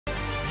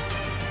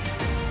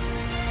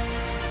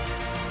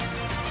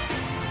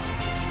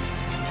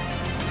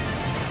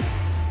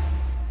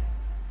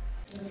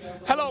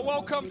Hello,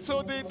 welcome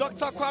to the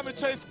Dr. Kwame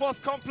Chase Sports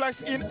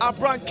Complex in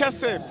Accra.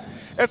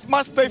 It's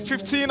match day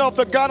 15 of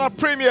the Ghana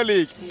Premier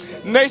League.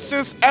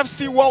 Nations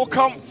FC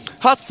welcome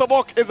Hearts of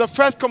Oak is the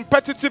first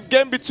competitive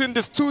game between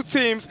these two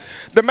teams.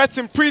 They met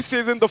in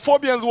pre-season, the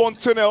Phobians won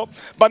 2-0,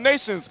 but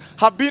Nations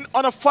have been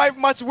on a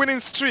 5-match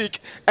winning streak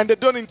and they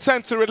don't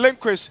intend to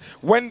relinquish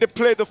when they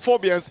play the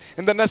Phobians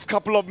in the next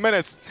couple of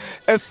minutes.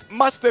 It's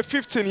match day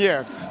 15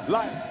 here.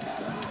 Live.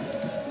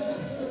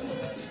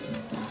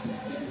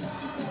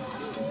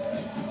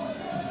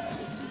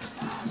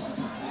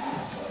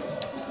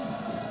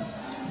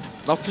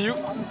 Now for you.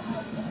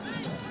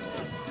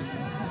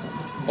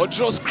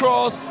 Odro's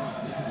cross.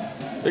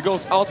 It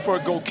goes out for a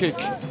goal kick.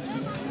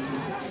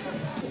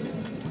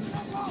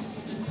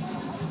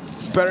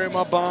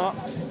 Berimaba.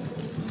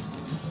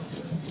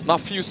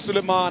 Nafiu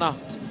Sulemana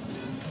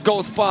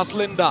goes past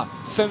Linda,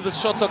 sends a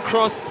shot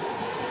across,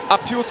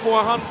 appeals for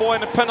a handball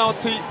and a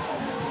penalty.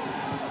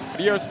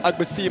 Here's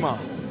Agbesima.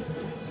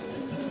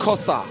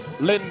 Kosa,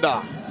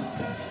 Linda.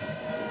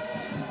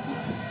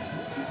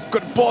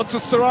 Good ball to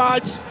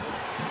Siraj.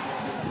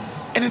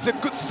 And it's a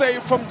good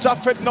save from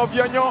Jafet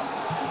Noviano.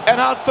 And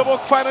Hearts of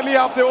Oak finally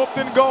have the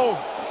opening goal.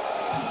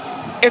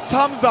 It's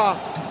Hamza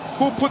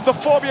who puts the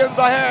Phobians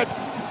ahead.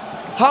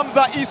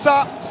 Hamza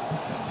Issa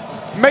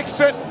makes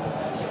it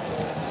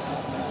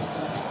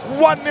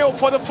 1-0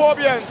 for the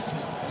Phobians.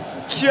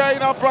 Here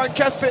in Accra,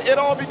 it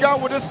all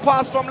began with this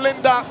pass from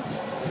Linda.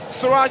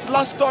 Siraj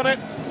lashed on it.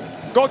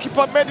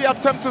 Goalkeeper made the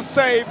attempt to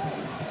save,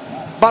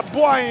 but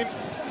Boyne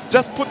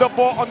just put the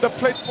ball on the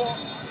plate for.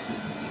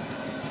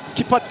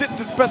 Keeper did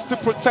his best to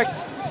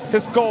protect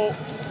his goal,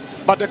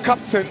 but the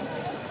captain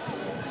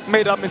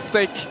made a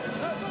mistake.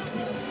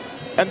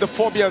 And the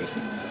Phobians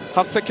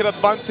have taken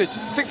advantage.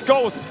 6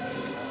 goals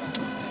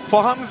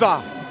for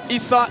Hamza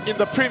Issa in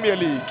the Premier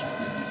League.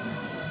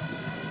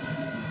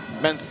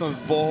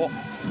 Menson's ball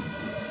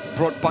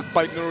brought back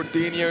by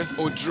Nuruddin. Here's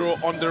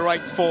Odro on the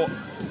right for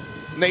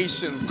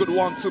Nations. Good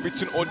 1-2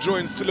 between Odro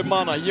and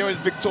Sulemana. Here is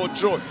Victor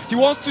Odro. He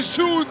wants to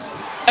shoot,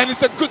 and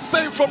it's a good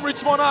save from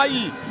Richmond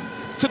Ayi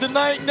to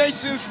deny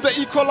Nations the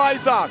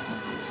equalizer.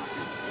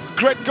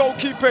 Great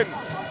goalkeeping.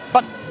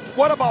 But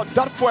what about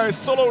that for a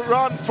solo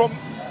run from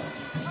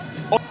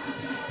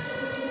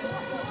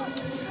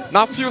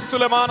Nafiu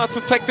Sulemana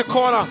to take the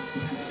corner.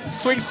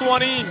 Swings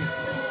one in.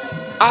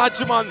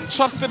 Ajman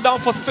traps it down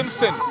for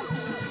Simpson.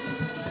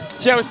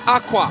 Here is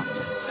Aqua.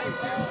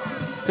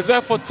 His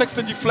effort takes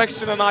the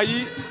deflection and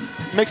Ayi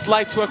makes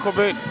light work of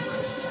it.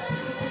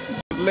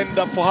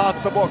 Linda for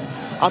Hearts of Oak.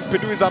 And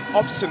Pedu is an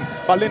option,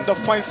 but Linda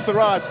finds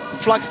Siraj.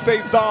 Flag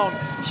stays down.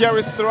 Here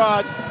is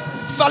Siraj.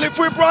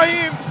 Salifu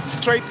Ibrahim.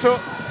 Straight to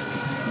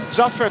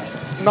Jafet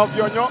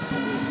Noviano.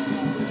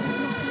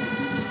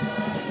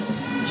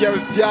 Here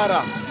is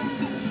Diarra.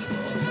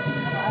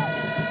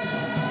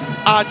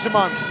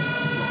 Ajman.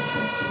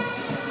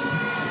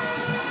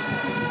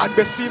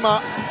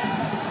 Agbesima.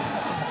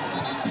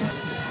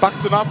 Back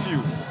to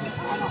Nafiu.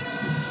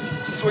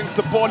 Swings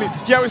the ball in.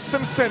 Here is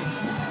Simpson.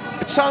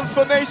 A chance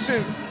for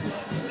Nations.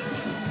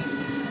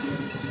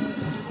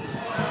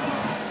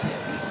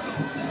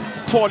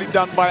 Poorly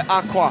done by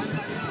Aqua.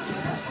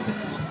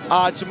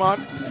 Ajman,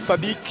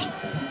 Sadiq.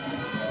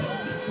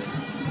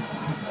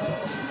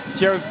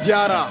 Here's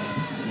Diarra.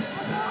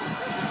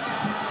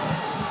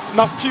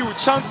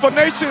 Nafiu, chance for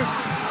Nations.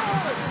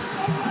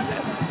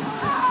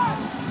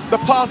 The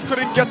pass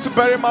couldn't get to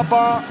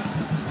Berimaba.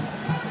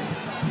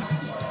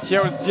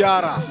 Here is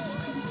Diarra.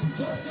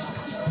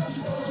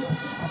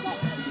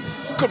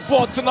 Good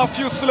ball to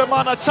Nafiu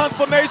Sulemana. Chance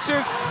for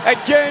Nations.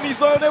 Again,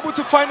 he's unable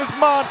to find his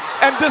man.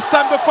 And this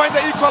time they find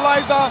the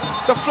equalizer.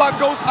 The flag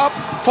goes up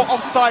for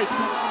offside.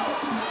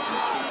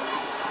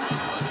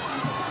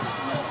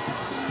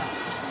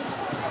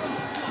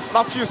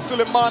 Nafiu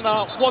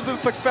Sulemana wasn't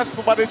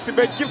successful, but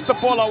Isibe gives the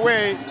ball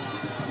away.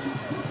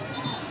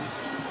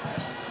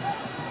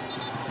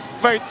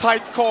 Very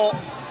tight call.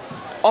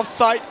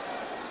 Offside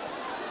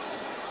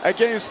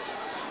against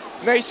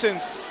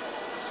Nations.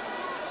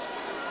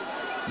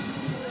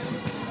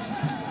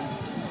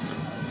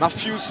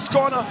 Nafiu's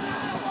corner.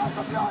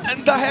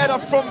 And the header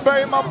from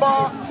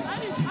Berimaba.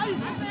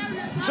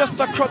 Just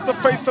across the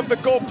face of the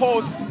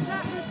goalpost.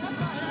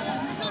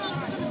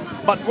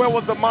 But where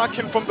was the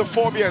marking from the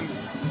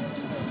Phobians?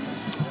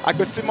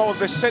 Agbesima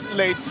was a shed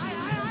late.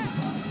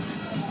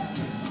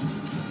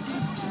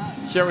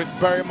 Here is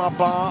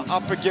Berimaba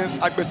up against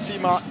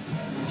Agbesima.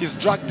 He's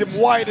dragged him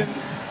wide and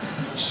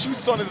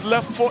shoots on his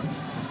left foot.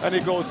 And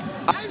he goes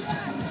up.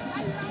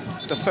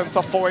 The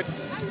center forward.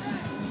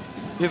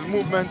 His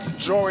movement,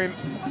 drawing.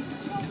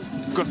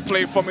 Good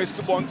play from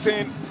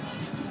Esubontain.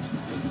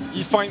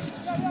 He finds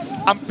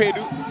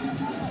Ampedu.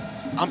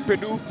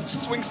 Ampedu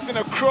swings in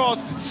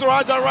across.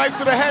 Siraj arrives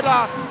to the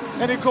header.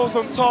 And he goes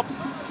on top.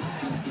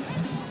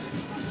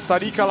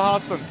 Sadiq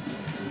Al-Hassan.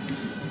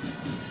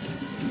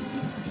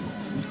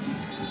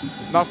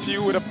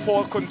 Nafiu with a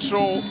poor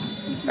control.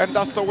 And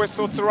that's the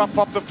whistle to wrap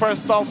up the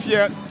first half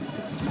here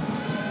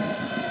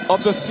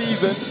of the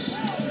season.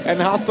 And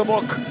Hearts of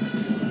Oak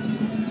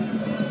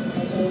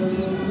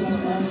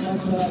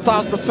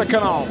starts the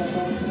second half.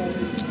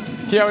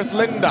 Here is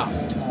Linda.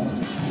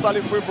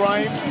 Salif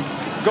Ibrahim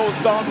goes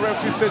down.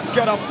 Referee says,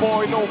 get up,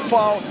 boy, no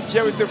foul.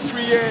 Here is a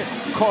free air.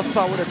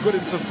 Kosa with a good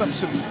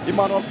interception.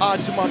 Emmanuel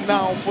Ajima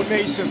now for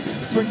Nations.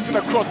 Swings in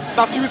across.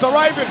 Nafiu is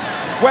arriving.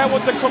 Where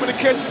was the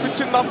communication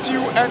between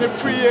Nafiu and a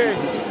free air?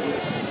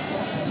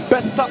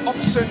 Better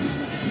option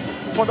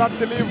for that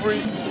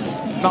delivery.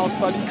 Now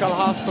Sadiq Al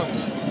Hassan.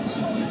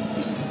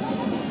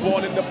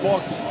 Ball in the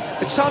box.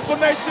 A chance for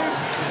Nations.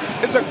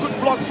 It's a good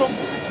block from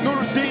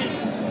Nuruddin.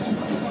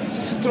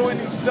 He's throwing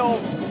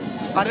himself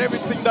at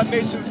everything that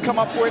Nations come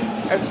up with,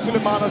 and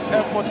Suleimana's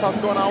effort has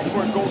gone out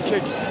for a goal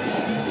kick.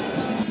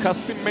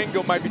 Kasim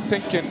Mengo might be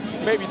thinking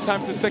maybe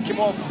time to take him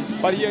off,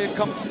 but here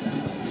comes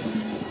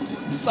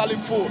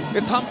Salifu.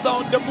 It's Hamza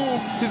on the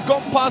move. He's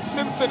gone past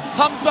Simpson.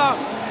 Hamza,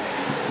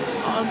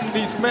 and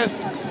he's missed.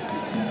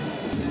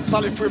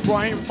 Salifu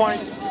Ibrahim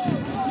finds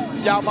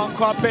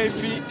Yamankwa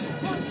Beifi.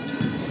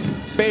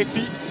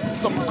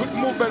 Some good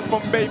movement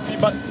from Beifi,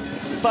 but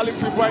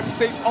Salifu Ibrahim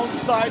stays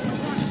onside.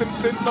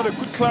 Simpson, not a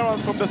good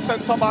clearance from the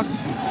centre back.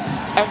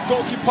 And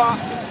goalkeeper,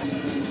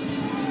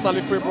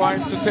 Salifu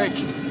Ibrahim to take.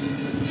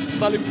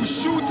 Salifu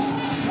shoots,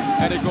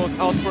 and it goes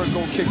out for a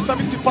goal kick.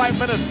 75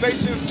 minutes,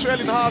 Nations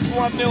trailing Hearts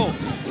 1-0.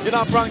 In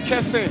Abran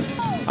Kesse,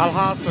 Al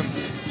Hassan,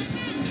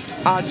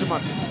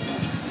 Ajman,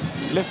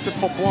 lifts it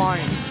for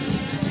Boyne.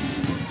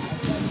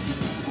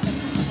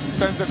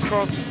 Sends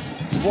across,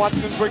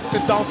 Watson brings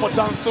it down for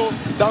Danso.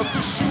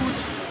 Danso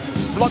shoots,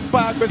 blocked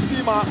by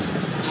Agbesima.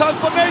 Chance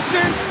for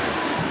Nations,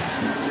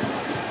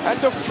 and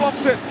they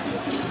fluffed it.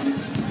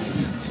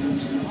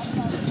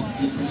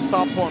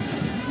 Sapon,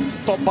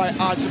 stopped by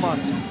Ajman.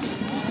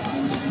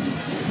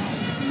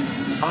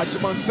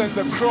 Ajman sends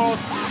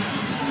across.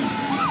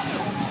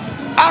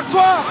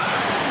 Aqua!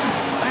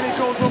 And it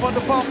goes over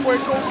the bar for a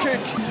goal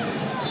kick.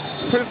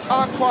 Prince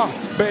Aqua,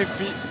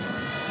 Befi.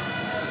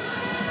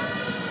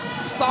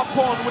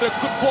 Sapon with a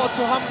good ball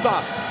to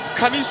Hamza.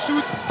 Can he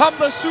shoot?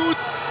 Hamza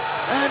shoots,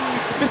 and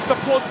he's missed the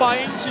post by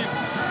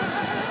inches.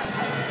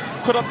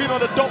 Could have been on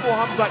the double,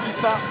 Hamza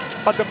Issa,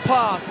 but the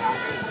pass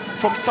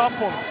from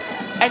Sapon,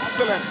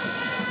 excellent.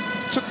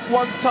 Took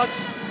one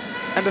touch,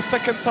 and the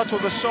second touch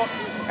was a shot,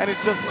 and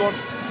it's just gone.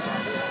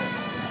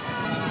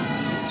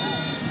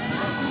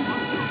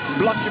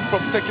 Block him from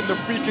taking the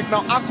free kick.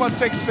 Now Aqua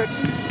takes it,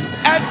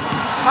 and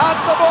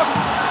Hearts of Oak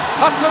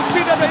have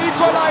conceded the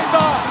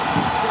equalizer.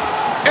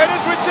 It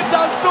is Richard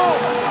Danso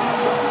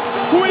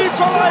who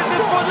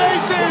equalizes for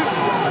Nations.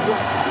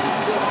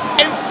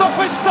 In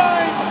stoppage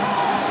time,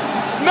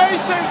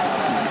 Nations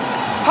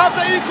have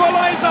the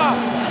equalizer.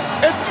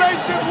 It's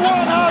Nations 1,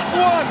 Hearts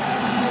 1.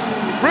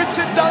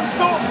 Richard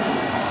Danso.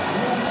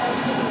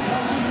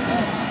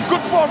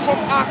 Good ball from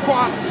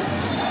Aqua.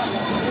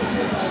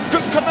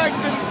 Good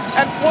connection.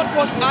 And what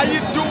was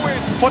Ayid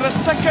doing for the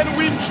second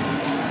week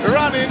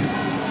running?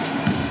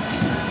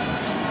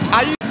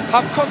 Ayid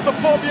have cost the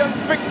Phobians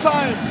big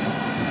time.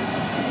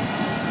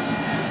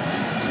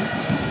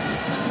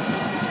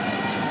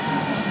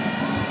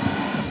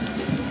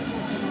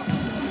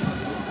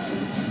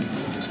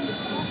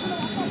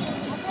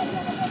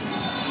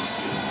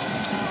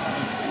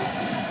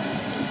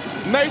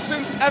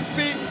 Nations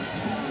FC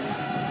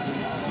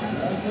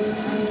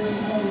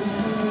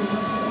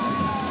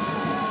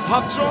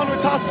have drawn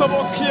with Hearts of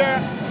Oak here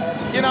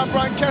in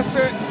Abran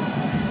Kesse.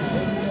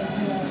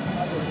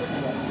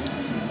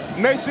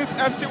 Nations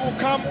FC will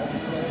come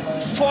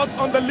fourth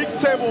on the league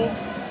table.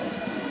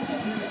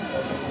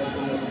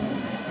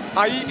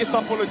 Ayi is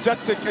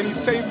apologetic and he's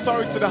saying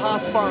sorry to the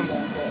Hearts fans.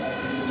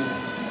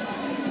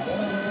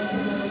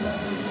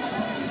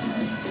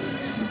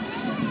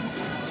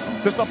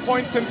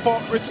 Disappointing for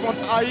Richmond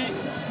Ayi,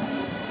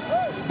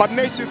 but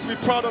Nations will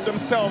be proud of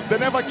themselves. They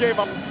never gave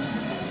up.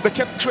 They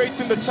kept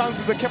creating the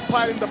chances, they kept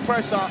piling the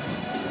pressure,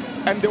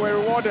 and they were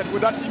rewarded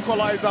with that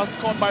equalizer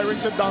scored by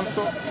Richard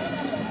Danso.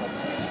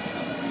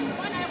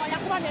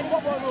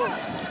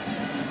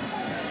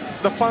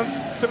 The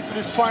fans seem to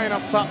be fine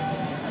after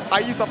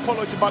Ayi's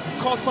apology, but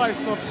Kosa is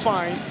not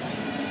fine.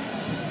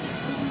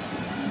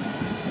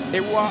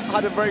 Ewa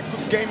had a very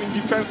good game in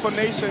defense for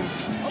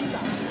Nations.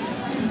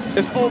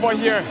 It's over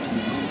here.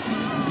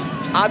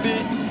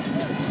 Adi.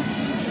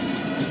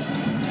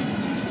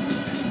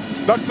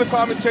 Dr.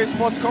 Kwame Chase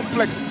Sports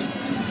Complex.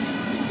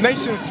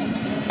 Nations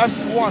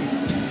FC 1.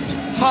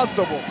 Hearts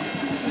of Oak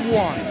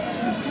 1.